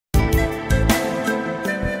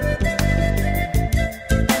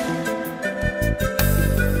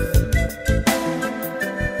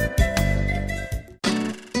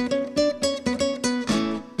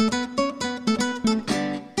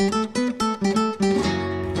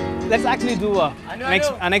let's actually do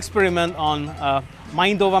an experiment on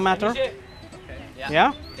mind over matter. Okay.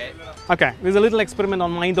 Yeah? Okay. Okay, there's a little experiment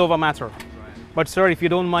on mind over matter. But sir, if you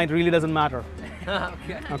don't mind, really doesn't matter.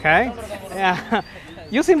 Okay. Okay? Yeah.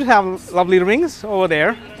 You seem to have lovely rings over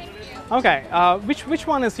there. Okay, which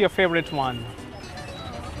one is your favorite one?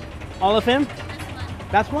 All of them?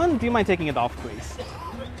 That's one? Do you mind taking it off, please?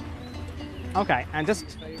 Okay, and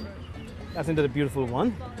just, that's into the beautiful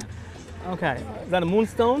one. Okay, is that a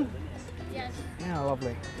moonstone? Yes. Yeah,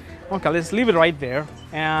 lovely. Okay, let's leave it right there.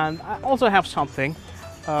 And I also have something.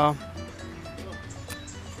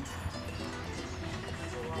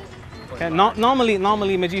 Okay,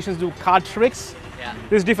 normally magicians do card tricks. Yeah.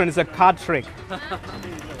 This is different, it's a card trick.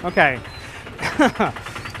 Okay.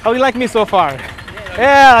 How do you like me so far?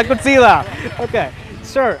 Yeah, I could see that. Okay.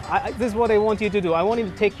 Sir, this is what I want you to do. I want you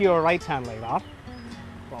to take your right hand like that.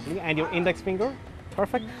 Lovely. And your index finger.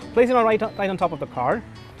 Perfect. Place it right on top of the card.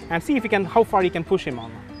 And see if you can, how far you can push him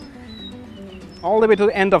on. All the way to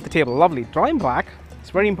the end of the table. Lovely. Draw him back. It's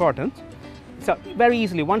very important. So very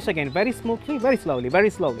easily, once again, very smoothly, very slowly,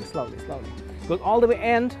 slowly. Goes all the way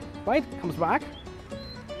end, right? Comes back.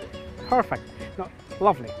 Perfect. Now,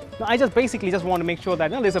 lovely. Now I just basically just want to make sure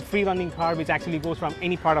that there's a free running card which actually goes from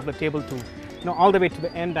any part of the table to all the way to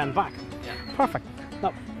the end and back. Yeah. Perfect.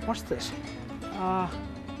 Now watch this.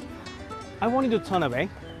 I want you to turn away.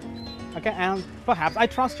 Okay, and perhaps I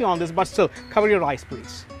trust you on this, but still cover your eyes,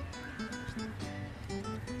 please.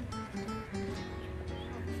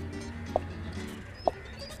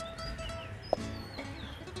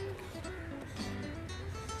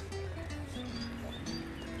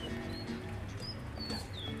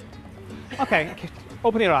 Okay,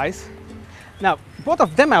 open your eyes. Now, both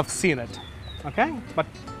of them have seen it, okay? But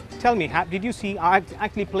tell me, did you see I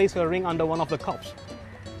actually place a ring under one of the cups?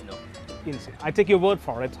 No. You didn't see. I take your word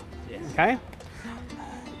for it, Yes. okay?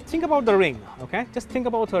 Think about the ring, okay? Just think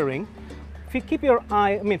about a ring. If you keep your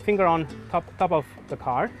finger on top of the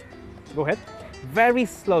card, go ahead. Very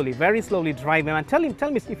slowly drive him and tell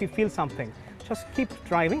me if you feel something. Just keep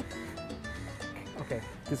driving. Okay,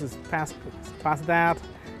 this is past that.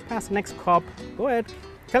 Past next cup. Go ahead.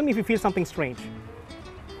 Tell me if you feel something strange.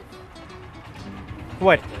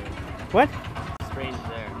 What? What? Strange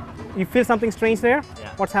there. You feel something strange there?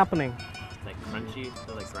 Yeah. What's happening? Like crunchy,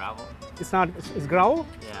 so like gravel. It's not. It's gravel.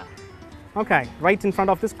 Yeah. Okay. Right in front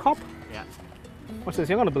of this cup. Yeah. What's this?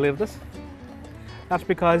 You're gonna believe this. That's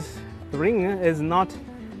because the ring is not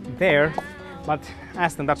there, but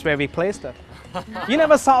Aston, that's where we placed it. You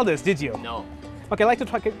never saw this, did you? No. Okay. I'd like to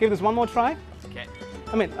try. Give this one more try. Okay.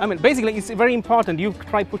 I mean, basically, it's very important. You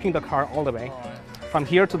try pushing the car all the way, from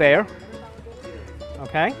here to there.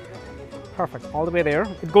 Okay, perfect. All the way there.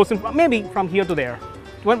 It goes in, maybe from here to there.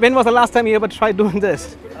 When was the last time you ever tried doing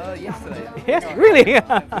this? Yesterday. Yes, really.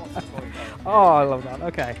 Oh, I love that.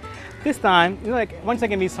 Okay, this time, like once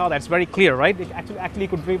again we saw that it's very clear, right? It actually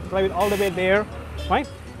could drive it all the way there, right?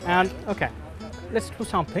 And okay, let's do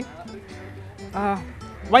something.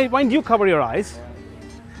 Why do you cover your eyes?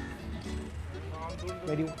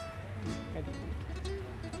 Where do you?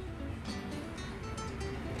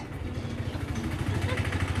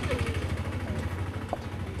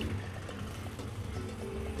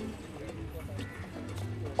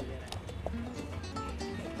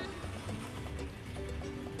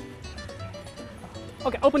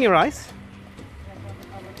 Okay, open your eyes.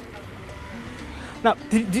 Now,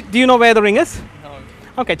 do you know where the ring is? No.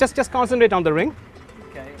 Okay, just concentrate on the ring.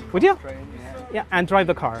 Okay. Would you? Train, yeah. Yeah, and drive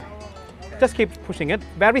the car. Just keep pushing it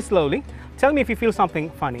very slowly. Tell me if you feel something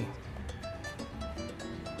funny.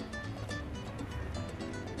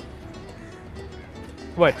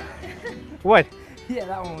 What? What? Yeah,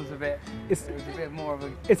 that one was a bit. It was a bit more of a.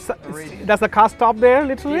 Does the car stop there,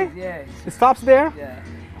 literally? Yeah. It stops there? Yeah.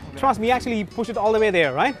 Trust me, actually you push it all the way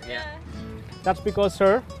there, right? Yeah. That's because,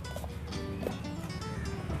 sir.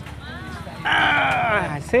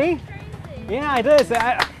 See? Yeah, it is.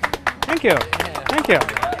 Thank you. Thank you.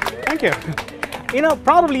 Thank you.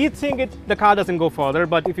 Probably you'd think the car doesn't go further,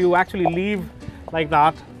 but if you actually leave like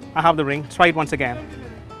that, I have the ring. Try it once again.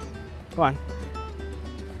 Go on.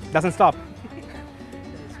 Doesn't stop.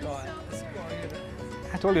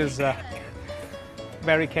 I told you it's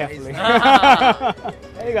very carefully.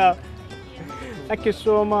 There you go. Thank you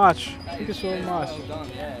so much. Thank you so much. Well done,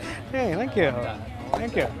 yeah. Hey, thank you.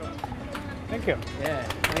 Thank you. Thank you. Yeah.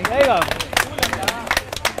 There you go.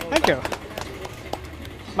 Thank you.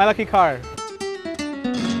 My lucky car.